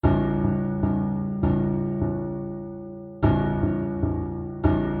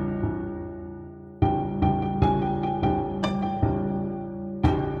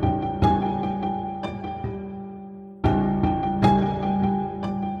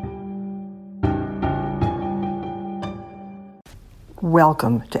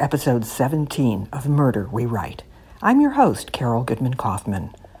Welcome to episode 17 of Murder, We Write. I'm your host, Carol Goodman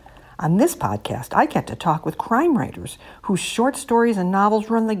Kaufman. On this podcast, I get to talk with crime writers whose short stories and novels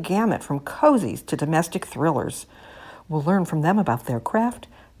run the gamut from cozies to domestic thrillers. We'll learn from them about their craft,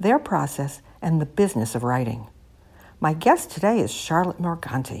 their process, and the business of writing. My guest today is Charlotte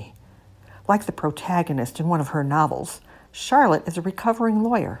Morganti. Like the protagonist in one of her novels, Charlotte is a recovering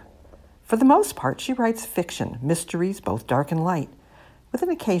lawyer. For the most part, she writes fiction, mysteries, both dark and light, with an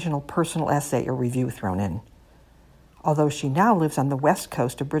occasional personal essay or review thrown in. Although she now lives on the west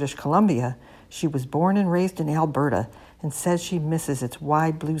coast of British Columbia, she was born and raised in Alberta and says she misses its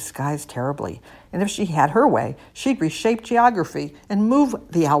wide blue skies terribly. And if she had her way, she'd reshape geography and move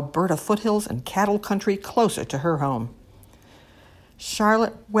the Alberta foothills and cattle country closer to her home.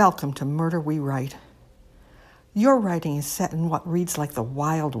 Charlotte, welcome to Murder, We Write. Your writing is set in what reads like the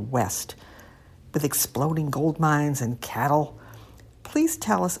Wild West, with exploding gold mines and cattle. Please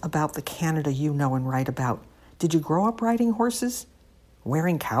tell us about the Canada you know and write about. Did you grow up riding horses?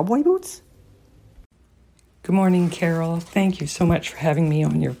 Wearing cowboy boots? Good morning, Carol. Thank you so much for having me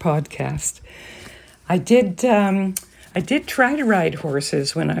on your podcast. I did try to ride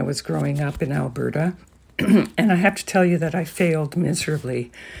horses when I was growing up in Alberta, and I have to tell you that I failed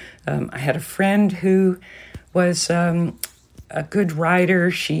miserably. I had a friend who was a good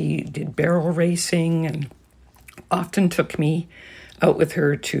rider. She did barrel racing and often took me out with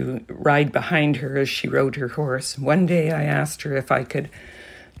her to ride behind her as she rode her horse. One day I asked her if I could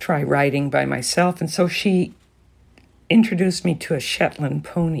try riding by myself, and so she introduced me to a Shetland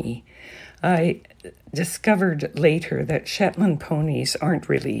pony. I discovered later that Shetland ponies aren't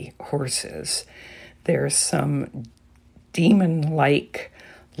really horses. They're some demon-like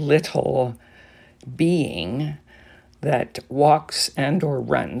little being that walks and or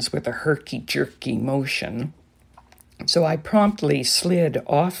runs with a herky-jerky motion. So I promptly slid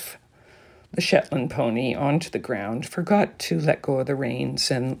off the Shetland pony onto the ground, forgot to let go of the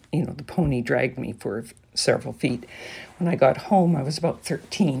reins, and, the pony dragged me for several feet. When I got home, I was about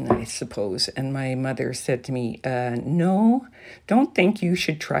 13, I suppose, and my mother said to me, no, don't think you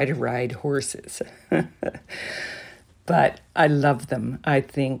should try to ride horses. But I love them. I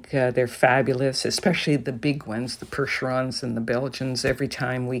think they're fabulous, especially the big ones, the Percherons and the Belgians. Every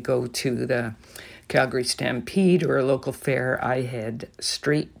time we go to the Calgary Stampede or a local fair, I head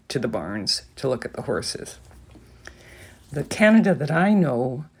straight to the barns to look at the horses. The Canada that I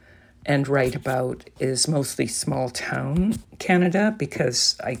know and write about is mostly small town Canada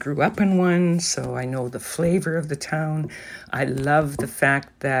because I grew up in one, so I know the flavor of the town. I love the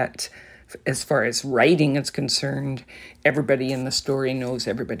fact that as far as writing is concerned, everybody in the story knows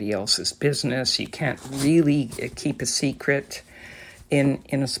everybody else's business. You can't really keep a secret in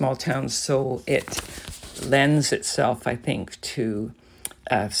a small town, so it lends itself, I think, to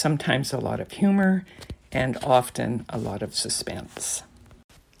sometimes a lot of humor and often a lot of suspense.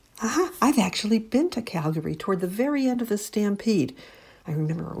 I've actually been to Calgary toward the very end of the Stampede. I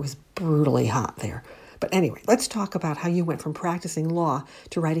remember it was brutally hot there. But anyway, let's talk about how you went from practicing law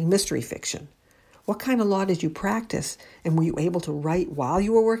to writing mystery fiction. What kind of law did you practice, and were you able to write while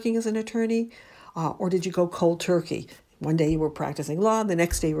you were working as an attorney, or did you go cold turkey? One day you were practicing law, the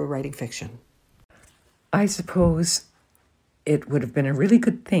next day you were writing fiction. I suppose it would have been a really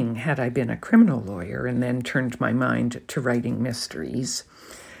good thing had I been a criminal lawyer and then turned my mind to writing mysteries.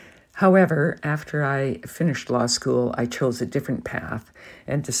 However, after I finished law school, I chose a different path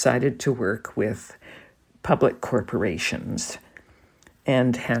and decided to work with public corporations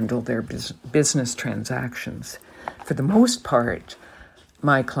and handle their business transactions. For the most part,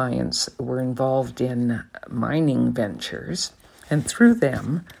 my clients were involved in mining ventures, and through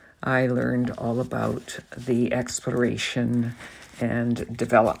them, I learned all about the exploration and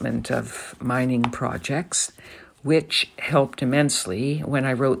development of mining projects, which helped immensely when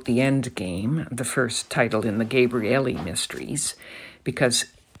I wrote The End Game, the first title in the Gabrielli mysteries, because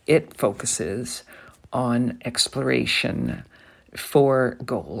it focuses on exploration for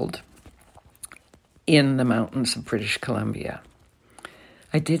gold in the mountains of British Columbia.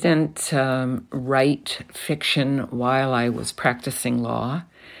 I didn't write fiction while I was practicing law.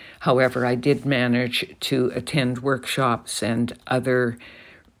 However, I did manage to attend workshops and other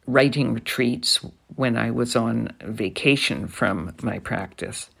writing retreats when I was on vacation from my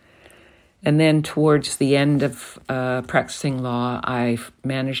practice. And then towards the end of practicing law, I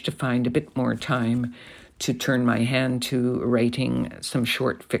managed to find a bit more time to turn my hand to writing some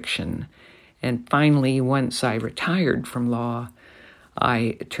short fiction. And finally, once I retired from law,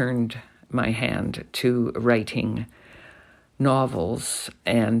 I turned my hand to writing novels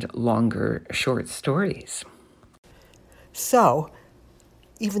and longer short stories. So,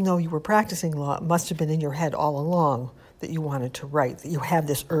 even though you were practicing law, it must have been in your head all along that you wanted to write, that you had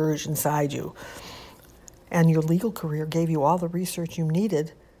this urge inside you. And your legal career gave you all the research you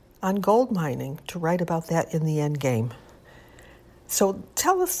needed on gold mining to write about that in the end game. So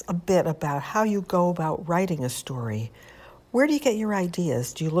tell us a bit about how you go about writing a story. Where do you get your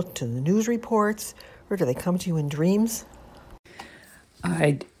ideas? Do you look to the news reports, or do they come to you in dreams?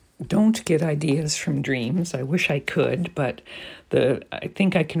 I don't get ideas from dreams. I wish I could, but I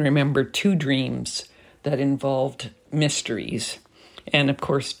think I can remember 2 dreams that involved mysteries. And of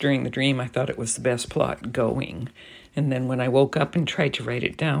course, during the dream, I thought it was the best plot going. And then when I woke up and tried to write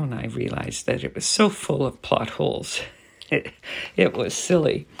it down, I realized that it was so full of plot holes. It was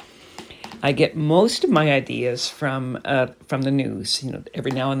silly. I get most of my ideas from the news.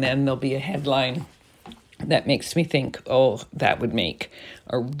 Every now and then there'll be a headline that makes me think, oh, that would make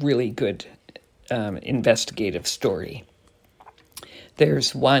a really good investigative story.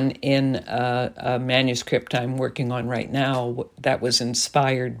 There's one in a manuscript I'm working on right now that was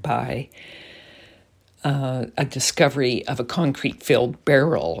inspired by a discovery of a concrete-filled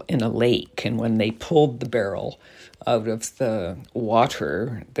barrel in a lake. And when they pulled the barrel out of the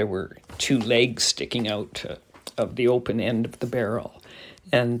water, there were 2 legs sticking out of the open end of the barrel.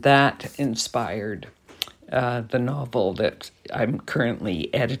 And that inspired the novel that I'm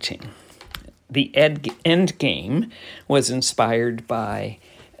currently editing. The end game was inspired by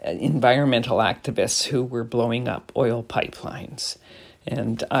environmental activists who were blowing up oil pipelines.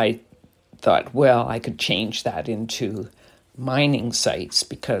 And I thought, well, I could change that into mining sites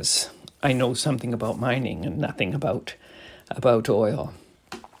because I know something about mining and nothing about oil.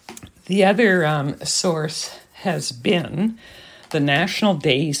 The other source has been the National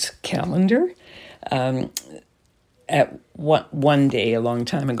Days calendar. At one day, a long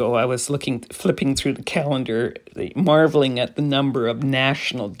time ago, I was flipping through the calendar, marveling at the number of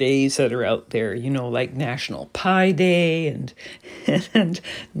national days that are out there, like National Pie Day and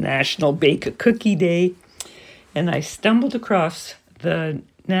National Bake a Cookie Day. And I stumbled across the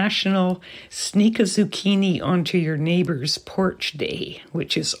National Sneak a Zucchini Onto Your Neighbor's Porch Day,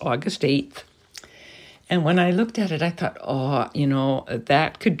 which is August 8th. And when I looked at it, I thought,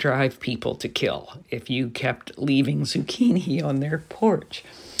 that could drive people to kill if you kept leaving zucchini on their porch.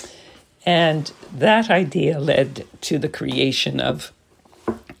 And that idea led to the creation of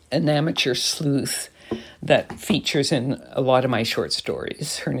an amateur sleuth that features in a lot of my short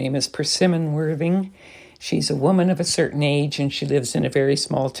stories. Her name is Persimmon Worthing. She's a woman of a certain age, and she lives in a very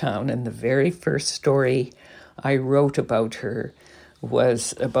small town. And the very first story I wrote about her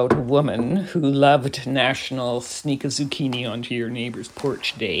was about a woman who loved National Sneak a Zucchini Onto Your Neighbor's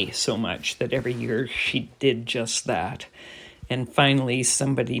Porch Day so much that every year she did just that. And finally,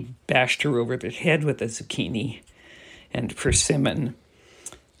 somebody bashed her over the head with a zucchini, and Persimmon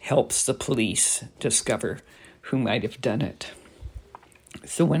helps the police discover who might have done it.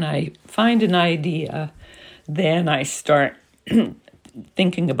 So when I find an idea, then I start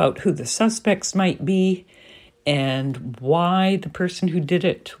thinking about who the suspects might be and why the person who did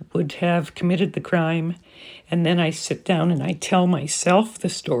it would have committed the crime. And then I sit down and I tell myself the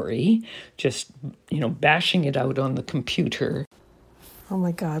story, just, bashing it out on the computer. Oh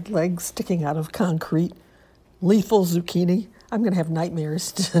my God, legs sticking out of concrete, lethal zucchini. I'm going to have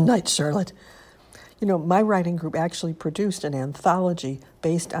nightmares tonight, Charlotte. My writing group actually produced an anthology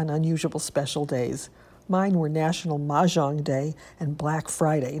based on unusual special days. Mine were National Mahjong Day and Black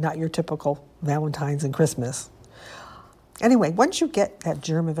Friday, not your typical Valentine's and Christmas. Anyway, once you get that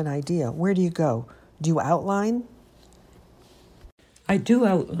germ of an idea, where do you go? Do you outline? I do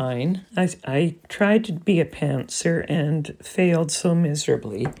outline. I tried to be a pantser and failed so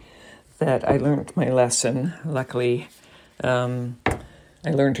miserably that I learned my lesson. Luckily, I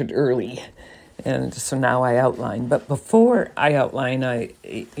learned it early. And so now I outline. But before I outline,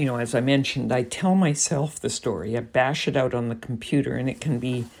 as I mentioned, I tell myself the story. I bash it out on the computer, and it can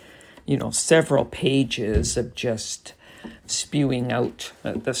be, several pages of just spewing out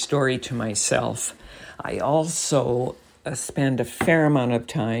the story to myself. I also spend a fair amount of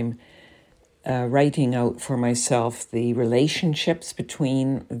time writing out for myself the relationships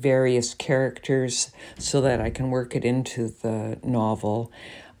between various characters so that I can work it into the novel.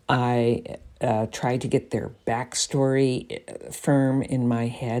 I try to get their backstory firm in my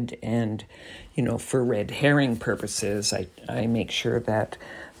head, and, for red herring purposes, I make sure that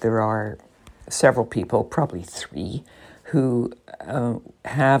there are several people, probably 3, who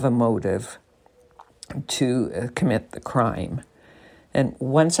have a motive to commit the crime. And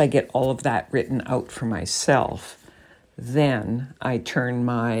once I get all of that written out for myself, then I turn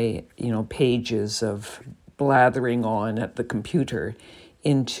my, pages of blathering on at the computer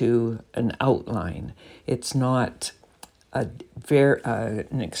into an outline. It's not an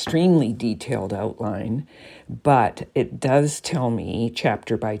extremely detailed outline, but it does tell me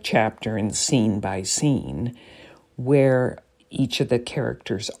chapter by chapter and scene by scene where each of the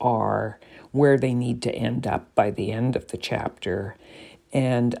characters are, where they need to end up by the end of the chapter.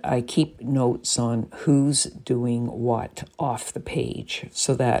 And I keep notes on who's doing what off the page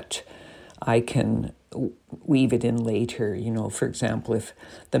so that I can weave it in later. For example, if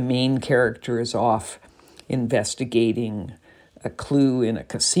the main character is off investigating a clue in a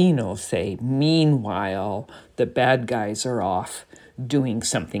casino, say, meanwhile, the bad guys are off doing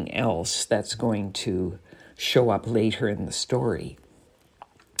something else that's going to show up later in the story.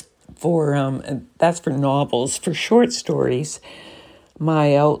 That's for novels. For short stories,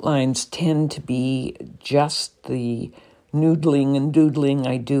 my outlines tend to be just the noodling and doodling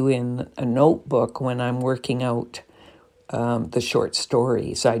I do in a notebook when I'm working out the short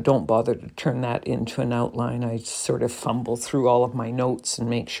stories. I don't bother to turn that into an outline. I sort of fumble through all of my notes and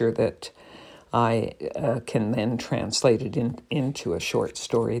make sure that I can then translate it into a short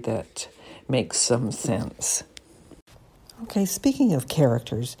story that makes some sense. Okay, speaking of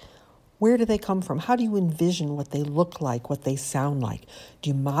characters, where do they come from? How do you envision what they look like, what they sound like? Do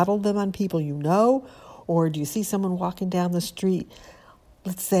you model them on people you know? Or do you see someone walking down the street,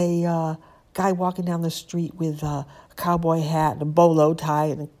 let's say a guy walking down the street with a cowboy hat and a bolo tie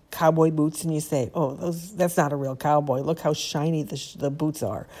and cowboy boots, and you say, oh, that's not a real cowboy. Look how shiny the boots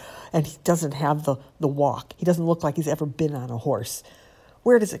are. And he doesn't have the walk. He doesn't look like he's ever been on a horse.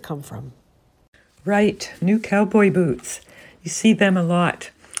 Where does it come from? Right, new cowboy boots. You see them a lot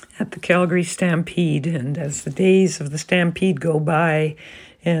at the Calgary Stampede, and as the days of the Stampede go by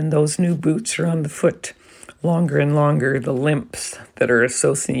and those new boots are on the foot longer and longer, the limps that are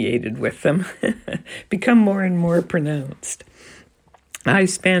associated with them become more and more pronounced. I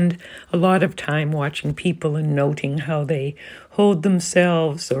spend a lot of time watching people and noting how they hold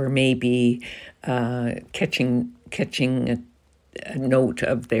themselves, or maybe catching a note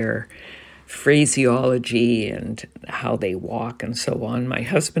of their phraseology and how they walk and so on. My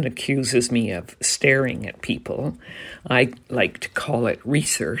husband accuses me of staring at people. I like to call it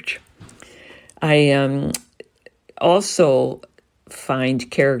research. I also find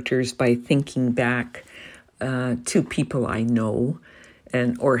characters by thinking back to people I know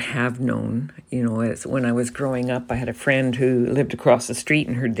or have known. As when I was growing up, I had a friend who lived across the street,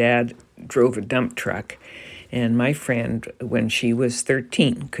 and her dad drove a dump truck. And my friend, when she was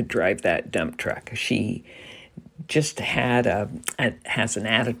 13, could drive that dump truck. She just has an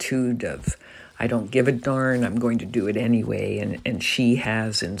attitude of, I don't give a darn, I'm going to do it anyway. And she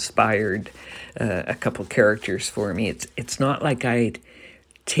has inspired a couple characters for me. It's not like I'd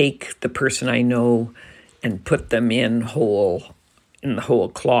take the person I know and put them in the whole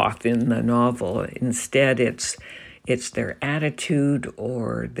cloth in the novel. Instead, it's their attitude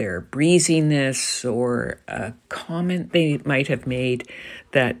or their breeziness or a comment they might have made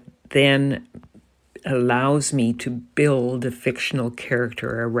that then allows me to build a fictional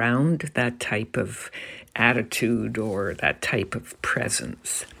character around that type of attitude or that type of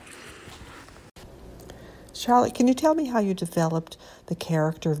presence. Charlotte, can you tell me how you developed the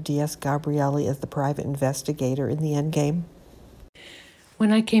character of D.S. Gabrielli as the private investigator in the Endgame?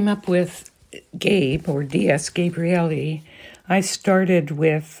 When I came up with Gabe, or D.S. Gabrielli, I started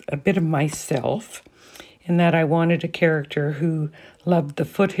with a bit of myself, in that I wanted a character who loved the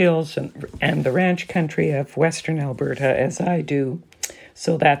foothills and the ranch country of Western Alberta as I do.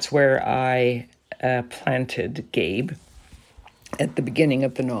 So that's where I planted Gabe at the beginning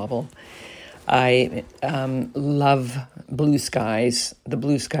of the novel. I love blue skies, the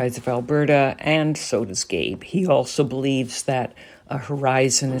blue skies of Alberta, and so does Gabe. He also believes that a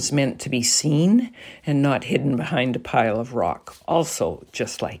horizon is meant to be seen and not hidden behind a pile of rock, also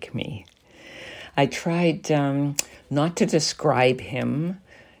just like me. I tried not to describe him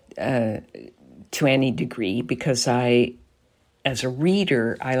to any degree because as a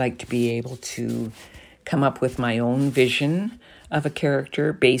reader, I like to be able to come up with my own vision of a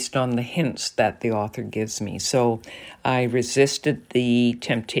character based on the hints that the author gives me. So I resisted the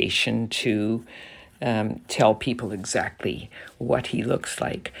temptation to tell people exactly what he looks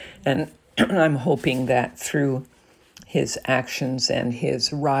like. And I'm hoping that through his actions and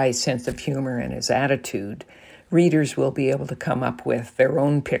his wry sense of humor and his attitude, readers will be able to come up with their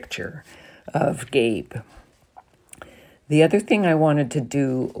own picture of Gabe. The other thing I wanted to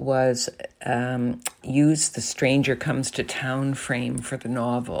do was use the stranger comes to town frame for the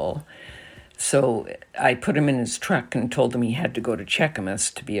novel. So I put him in his truck and told him he had to go to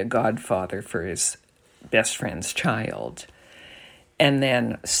Cheakamus to be a godfather for his best friend's child. and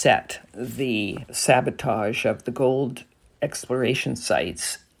then set the sabotage of the gold exploration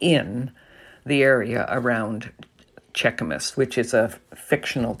sites in the area around Cheakamus, which is a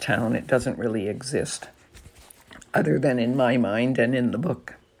fictional town. It doesn't really exist other than in my mind and in the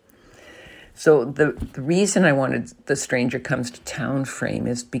book. So the reason I wanted The Stranger Comes to Town frame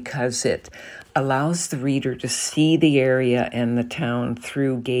is because it allows the reader to see the area and the town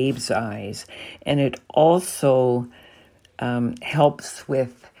through Gabe's eyes. And it also helps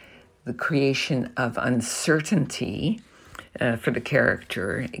with the creation of uncertainty for the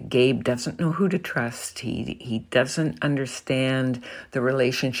character. Gabe doesn't know who to trust. He doesn't understand the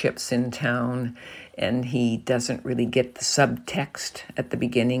relationships in town, and he doesn't really get the subtext at the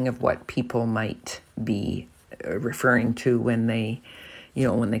beginning of what people might be referring to when they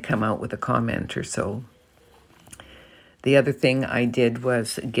come out with a comment or so. The other thing I did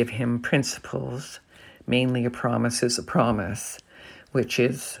was give him principles. Mainly, a promise is a promise, which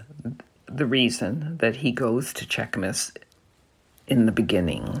is the reason that he goes to Cheakamus in the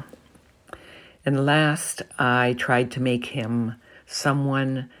beginning. And last, I tried to make him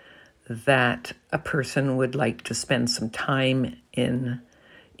someone that a person would like to spend some time in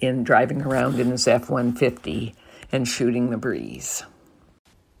driving around in his F-150 and shooting the breeze.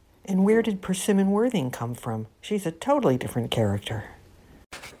 And where did Persimmon Worthing come from? She's a totally different character.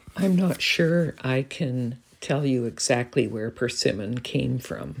 I'm not sure I can tell you exactly where Persimmon came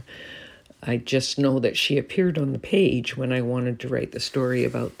from. I just know that she appeared on the page when I wanted to write the story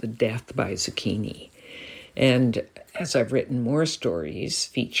about the death by Zucchini. And as I've written more stories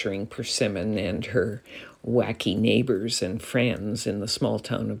featuring Persimmon and her wacky neighbors and friends in the small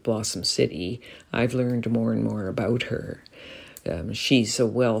town of Blossom City, I've learned more and more about her. She's a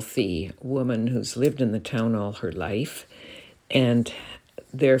wealthy woman who's lived in the town all her life and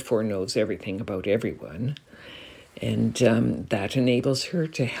therefore knows everything about everyone. And that enables her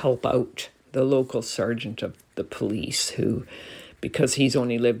to help out the local sergeant of the police, who, because he's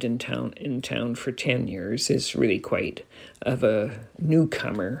only lived in town for 10 years, is really quite of a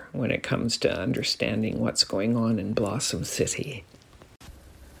newcomer when it comes to understanding what's going on in Blossom City.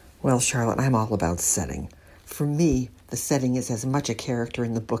 Well, Charlotte, I'm all about setting. For me, the setting is as much a character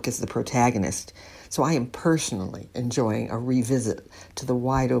in the book as the protagonist, so I am personally enjoying a revisit to the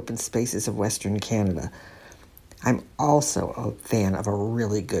wide open spaces of Western Canada. I'm also a fan of a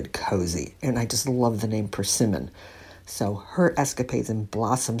really good cozy, and I just love the name Persimmon. So her escapades in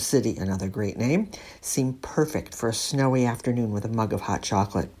Blossom City, another great name, seem perfect for a snowy afternoon with a mug of hot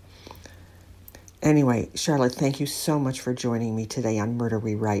chocolate. Anyway, Charlotte, thank you so much for joining me today on Murder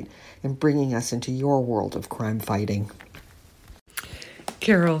We Write and bringing us into your world of crime fighting.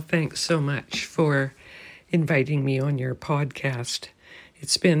 Carol, thanks so much for inviting me on your podcast.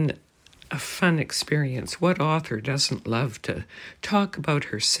 It's been a fun experience. What author doesn't love to talk about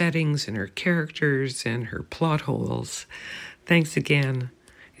her settings and her characters and her plot holes? Thanks again.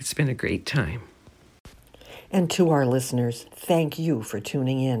 It's been a great time. And to our listeners, thank you for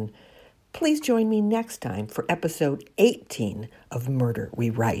tuning in. Please join me next time for episode 18 of Murder We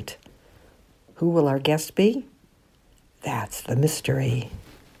Write. Who will our guest be? That's the mystery.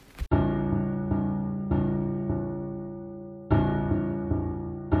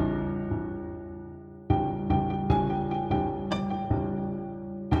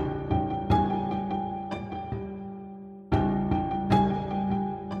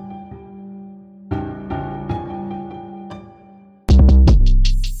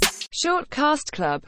 Short Cast Club